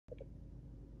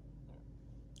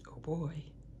Oh boy.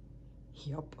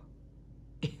 Yup.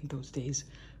 Those days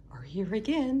are here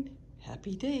again.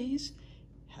 Happy days.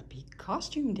 Happy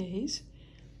costume days.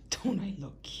 Don't I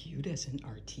look cute as an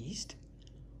artiste?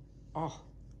 Oh.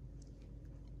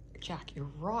 Jack, you're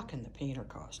rocking the painter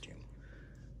costume.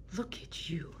 Look at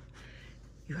you.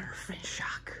 You got our friend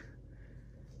Jacques.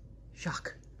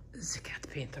 Jacques, the cat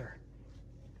painter.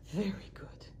 Very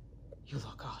good. You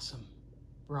look awesome.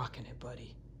 Rocking it,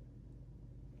 buddy.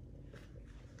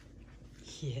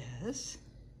 Yes.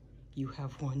 You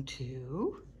have one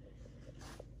too.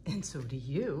 And so do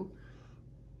you.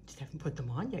 Just haven't put them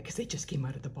on yet because they just came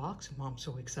out of the box and Mom's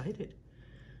so excited.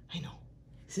 I know.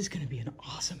 This is going to be an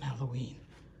awesome Halloween.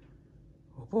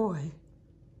 Oh boy.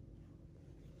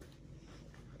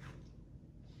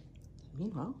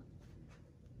 Meanwhile,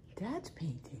 Dad's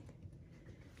painting.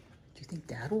 Do you think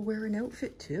Dad will wear an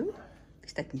outfit too? At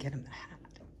least I can get him the hat.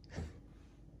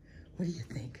 What do you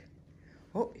think?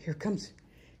 Oh, here comes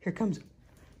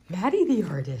Maddie the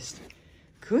artist.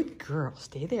 Good girl.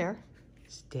 Stay there.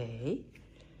 Stay.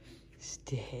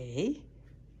 Stay.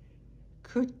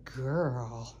 Good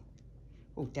girl.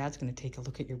 Oh, Dad's gonna take a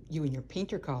look at you in your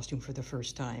painter costume for the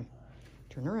first time.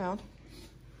 Turn around.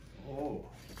 Oh.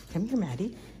 Come here,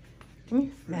 Maddie. Come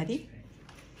here, Maddie.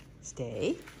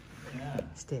 Stay. Yeah.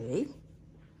 Stay.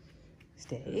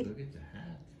 Stay. Look at the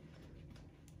hat.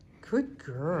 Good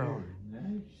girl. Very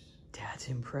nice. Dad's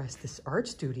impressed. This art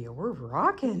studio, we're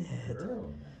rocking it.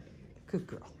 Girl. Good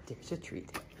girl. There's a treat.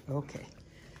 Okay.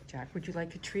 Jack, would you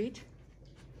like a treat?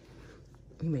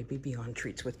 We may be beyond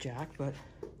treats with Jack, but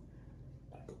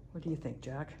what do you think,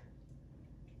 Jack?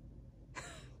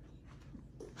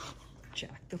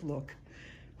 Jack, the look.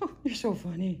 Oh, you're so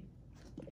funny.